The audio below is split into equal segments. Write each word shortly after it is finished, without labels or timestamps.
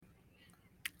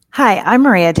Hi, I'm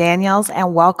Maria Daniels,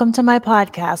 and welcome to my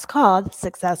podcast called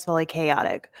Successfully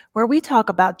Chaotic, where we talk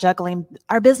about juggling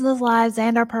our business lives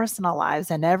and our personal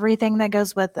lives and everything that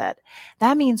goes with it.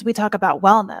 That means we talk about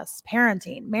wellness,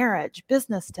 parenting, marriage,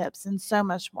 business tips, and so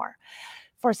much more.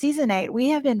 For season 8, we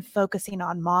have been focusing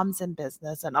on moms in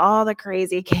business and all the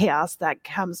crazy chaos that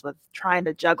comes with trying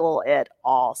to juggle it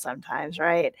all sometimes,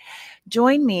 right?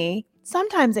 Join me,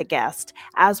 sometimes a guest,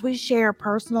 as we share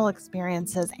personal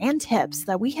experiences and tips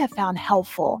that we have found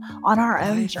helpful on our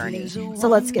own journey. So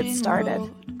let's get started.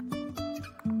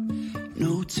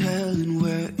 No telling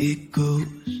where it goes.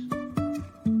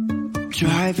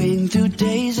 Driving through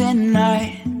days and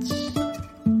nights.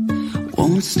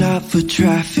 Won't stop for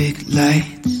traffic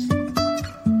lights.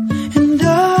 And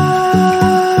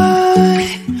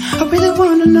I really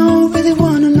wanna know if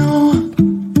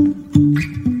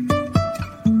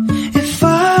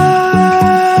I'll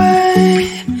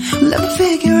ever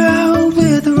figure out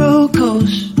where the road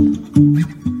goes.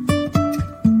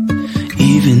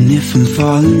 Even if I'm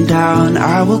falling down,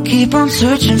 I will keep on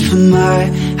searching for my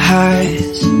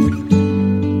highs.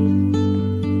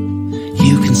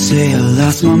 You can say I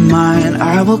lost my mind,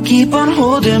 I will keep on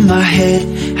holding my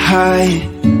head high.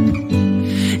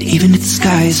 Even if the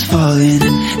sky is falling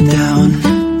down.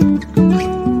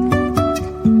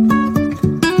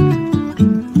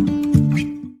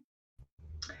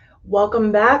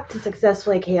 Welcome back to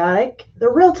Successfully Chaotic, the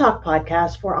real talk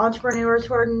podcast for entrepreneurs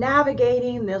who are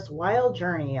navigating this wild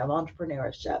journey of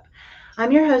entrepreneurship.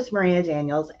 I'm your host, Maria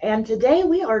Daniels, and today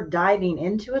we are diving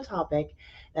into a topic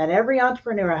that every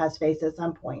entrepreneur has faced at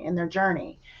some point in their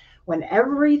journey when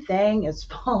everything is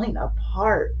falling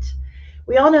apart.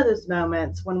 We all know those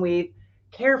moments when we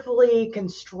carefully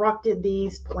constructed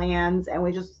these plans and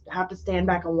we just have to stand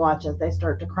back and watch as they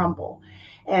start to crumble.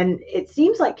 And it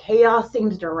seems like chaos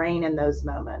seems to reign in those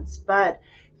moments. But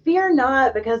fear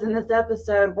not, because in this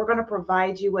episode, we're going to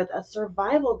provide you with a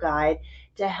survival guide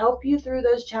to help you through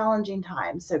those challenging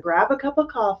times. So grab a cup of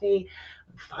coffee,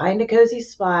 find a cozy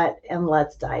spot, and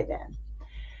let's dive in.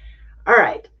 All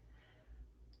right.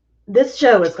 This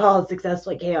show is called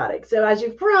Successfully Chaotic. So, as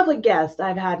you've probably guessed,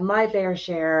 I've had my fair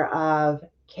share of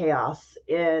chaos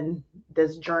in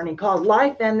this journey called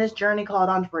life and this journey called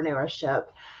entrepreneurship.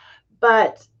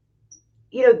 But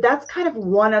that's kind of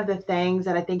one of the things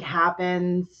that I think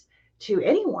happens to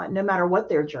anyone, no matter what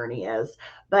their journey is.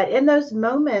 But in those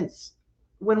moments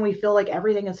when we feel like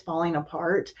everything is falling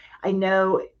apart, I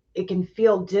know it can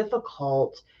feel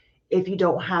difficult if you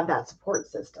don't have that support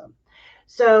system.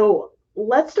 So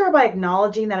let's start by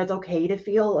acknowledging that it's okay to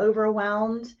feel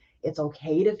overwhelmed. It's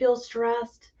okay to feel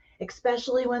stressed,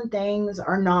 especially when things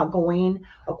are not going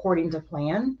according to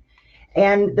plan.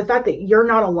 And the fact that you're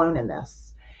not alone in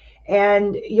this.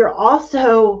 And you're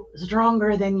also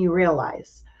stronger than you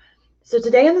realize. So,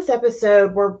 today in this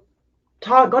episode, we're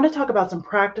going to talk about some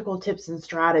practical tips and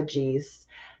strategies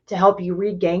to help you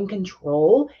regain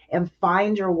control and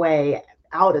find your way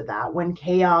out of that when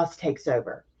chaos takes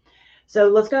over. So,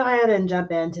 let's go ahead and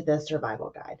jump into this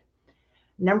survival guide.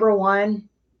 Number one,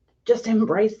 just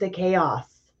embrace the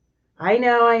chaos. I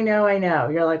know.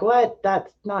 You're like, what?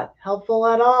 That's not helpful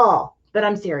at all. But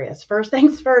I'm serious. First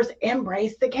things first,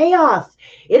 embrace the chaos.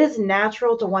 It is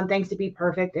natural to want things to be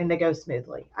perfect and to go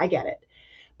smoothly. I get it.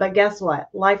 But guess what?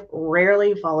 Life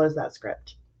rarely follows that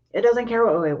script. It doesn't care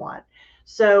what we want.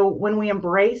 So when we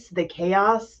embrace the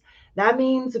chaos, that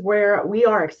means where we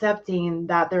are accepting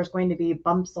that there's going to be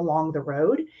bumps along the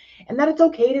road and that it's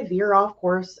okay to veer off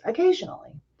course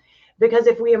occasionally. Because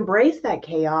if we embrace that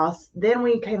chaos, then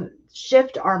we can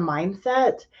shift our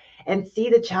mindset and see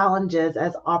the challenges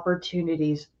as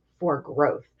opportunities for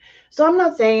growth. So I'm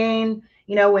not saying,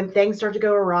 when things start to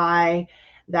go awry,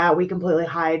 that we completely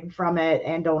hide from it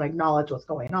and don't acknowledge what's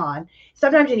going on.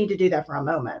 Sometimes you need to do that for a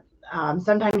moment.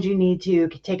 Sometimes you need to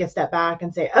take a step back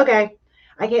and say, okay,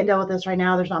 I can't deal with this right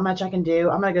now. There's not much I can do.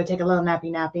 I'm going to go take a little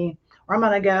nappy, or I'm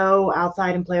going to go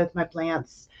outside and play with my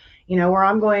plants, where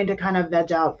I'm going to kind of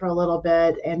veg out for a little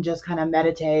bit and just kind of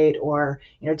meditate or,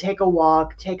 take a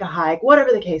walk, take a hike,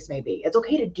 whatever the case may be. It's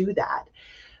okay to do that.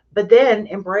 But then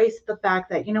embrace the fact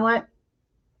that, you know what?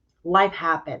 Life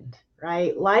happened,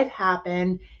 right? Life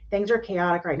happened. Things are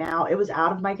chaotic right now. It was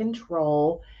out of my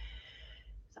control.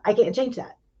 I can't change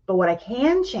that. But what I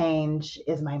can change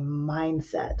is my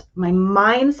mindset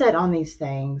on these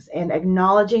things and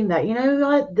acknowledging that, you know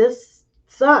what, this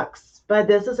sucks, but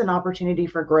this is an opportunity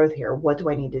for growth here. What do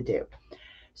I need to do?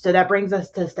 So that brings us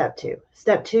to step two.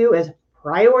 Step two is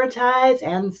prioritize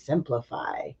and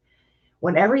simplify.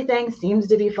 When everything seems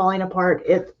to be falling apart,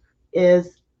 it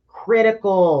is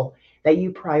critical that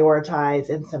you prioritize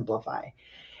and simplify.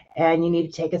 And you need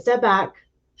to take a step back,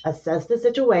 assess the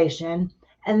situation,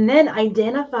 and then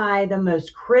identify the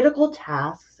most critical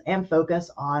tasks and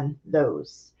focus on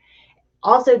those.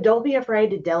 Also, don't be afraid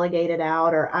to delegate it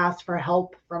out or ask for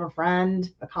help from a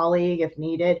friend, a colleague if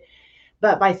needed.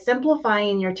 But by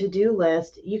simplifying your to-do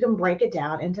list, you can break it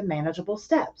down into manageable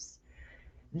steps.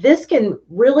 This can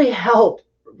really help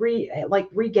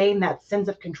regain that sense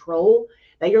of control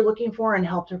that you're looking for and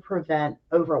help to prevent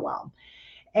overwhelm.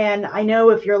 And I know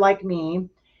if you're like me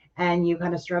and you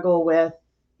kind of struggle with,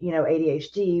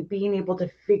 ADHD, being able to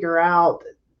figure out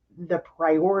the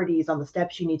priorities on the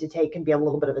steps you need to take can be a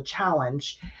little bit of a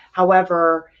challenge.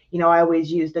 However, I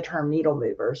always use the term needle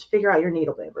movers. Figure out your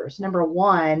needle movers. Number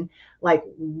one, like,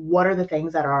 what are the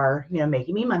things that are,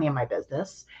 making me money in my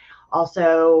business?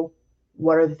 Also,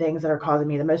 what are the things that are causing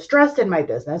me the most stress in my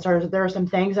business? Or there are some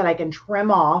things that I can trim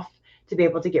off to be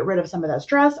able to get rid of some of that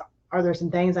stress? Are there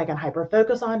some things I can hyper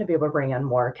focus on to be able to bring in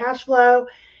more cash flow?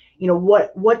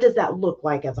 What does that look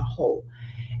like as a whole?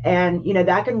 And,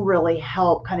 that can really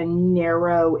help kind of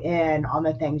narrow in on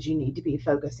the things you need to be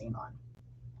focusing on.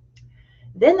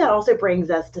 Then that also brings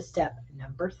us to step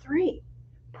number 3,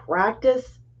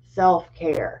 practice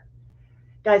self-care.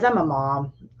 Guys, I'm a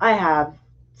mom. I have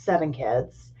 7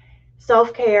 kids.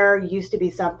 Self-care used to be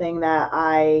something that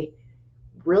I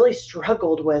really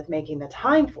struggled with making the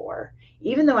time for,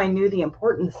 even though I knew the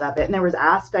importance of it. And there was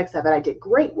aspects of it I did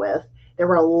great with. There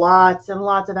were lots and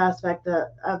lots of aspects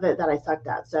of it that I sucked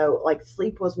at. So like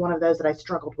sleep was one of those that I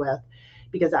struggled with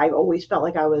because I always felt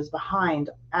like I was behind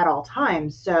at all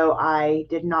times. So I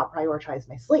did not prioritize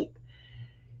my sleep.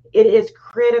 It is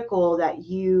critical that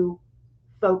you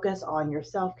focus on your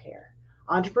self-care.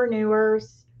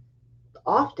 Entrepreneurs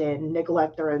often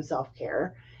neglect their own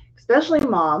self-care, especially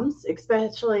moms,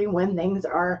 especially when things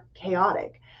are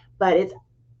chaotic. But it's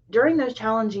during those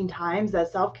challenging times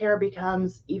that self-care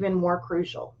becomes even more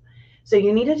crucial. So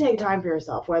you need to take time for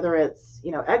yourself, whether it's,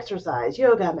 exercise,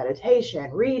 yoga, meditation,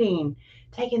 reading,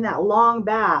 taking that long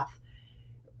bath.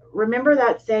 Remember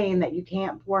that saying that you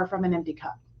can't pour from an empty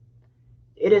cup.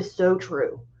 It is so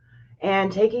true.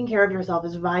 And taking care of yourself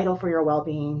is vital for your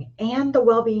well-being and the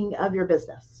well-being of your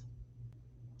business.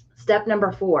 Step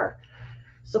number 4,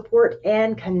 support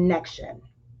and connection.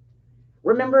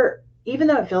 Remember, even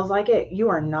though it feels like it, you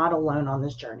are not alone on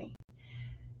this journey.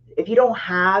 If you don't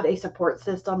have a support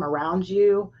system around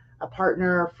you, a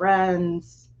partner,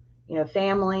 friends,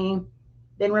 family,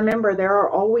 then remember there are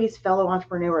always fellow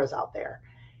entrepreneurs out there.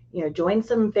 Join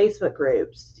some Facebook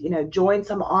groups, join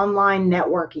some online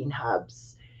networking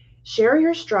hubs. Share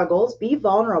your struggles, be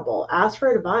vulnerable, ask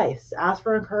for advice, ask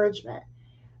for encouragement.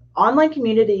 Online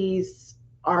communities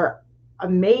are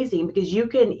amazing because you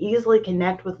can easily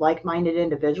connect with like-minded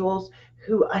individuals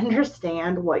who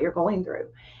understand what you're going through.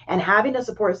 And having a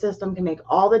support system can make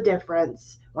all the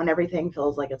difference when everything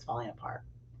feels like it's falling apart.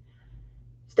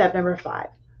 Step number 5,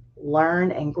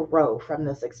 learn and grow from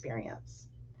this experience.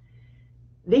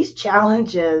 These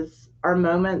challenges are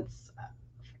moments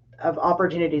of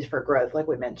opportunities for growth, like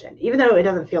we mentioned, even though it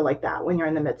doesn't feel like that when you're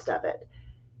in the midst of it.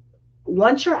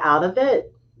 Once you're out of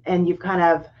it, and you've kind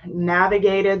of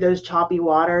navigated those choppy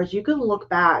waters, you can look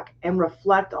back and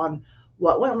reflect on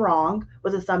what went wrong.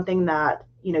 Was it something that,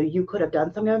 you could have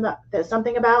done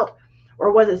something about,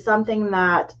 or was it something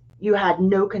that you had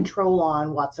no control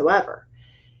on whatsoever?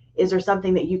 Is there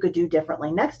something that you could do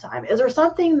differently next time? Is there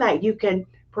something that you can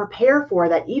prepare for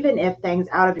that even if things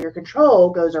out of your control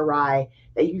goes awry,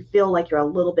 that you feel like you're a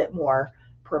little bit more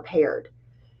prepared?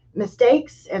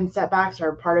 Mistakes and setbacks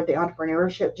are part of the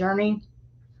entrepreneurship journey,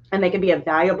 and they can be a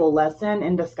valuable lesson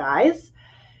in disguise,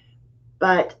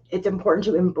 but it's important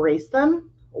to embrace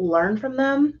them, learn from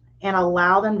them, and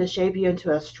allow them to shape you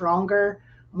into a stronger,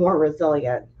 more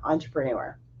resilient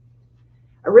entrepreneur.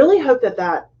 I really hope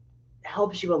that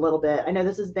helps you a little bit. I know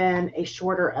this has been a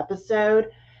shorter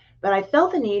episode, but I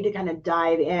felt the need to kind of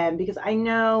dive in because I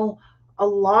know a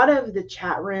lot of the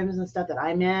chat rooms and stuff that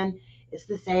I'm in, it's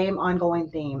the same ongoing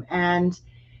theme. And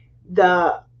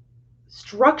the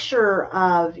structure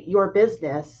of your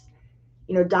business,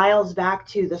 dials back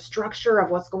to the structure of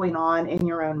what's going on in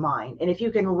your own mind. And if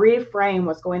you can reframe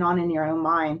what's going on in your own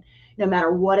mind, no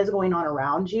matter what is going on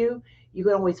around you, you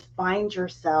can always find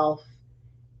yourself,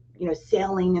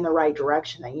 sailing in the right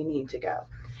direction that you need to go.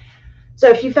 So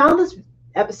if you found this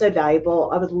episode valuable,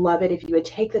 I would love it if you would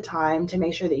take the time to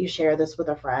make sure that you share this with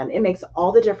a friend. It makes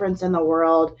all the difference in the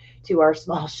world to our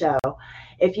small show.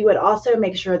 If you would also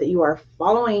make sure that you are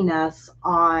following us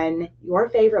on your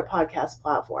favorite podcast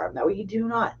platform, that way you do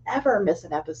not ever miss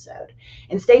an episode.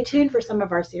 And stay tuned for some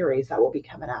of our series that will be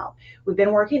coming out. We've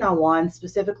been working on one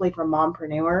specifically for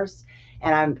mompreneurs,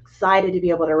 and I'm excited to be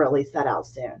able to release that out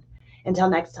soon. Until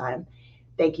next time,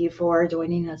 thank you for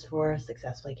joining us for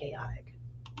Successfully Chaotic.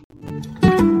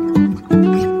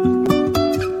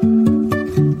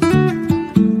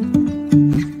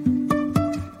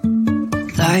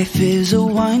 Life is a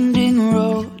winding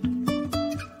road.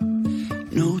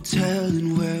 No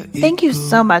telling where it Thank you goes.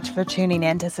 so much for tuning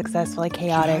in to Successfully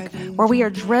Chaotic, where we are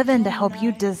driven to help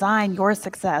you design your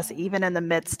success even in the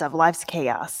midst of life's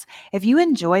chaos. If you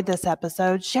enjoyed this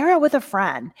episode, share it with a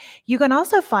friend. You can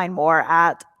also find more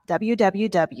at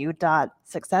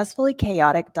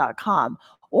www.successfullychaotic.com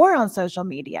or on social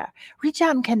media. Reach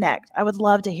out and connect. I would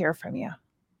love to hear from you.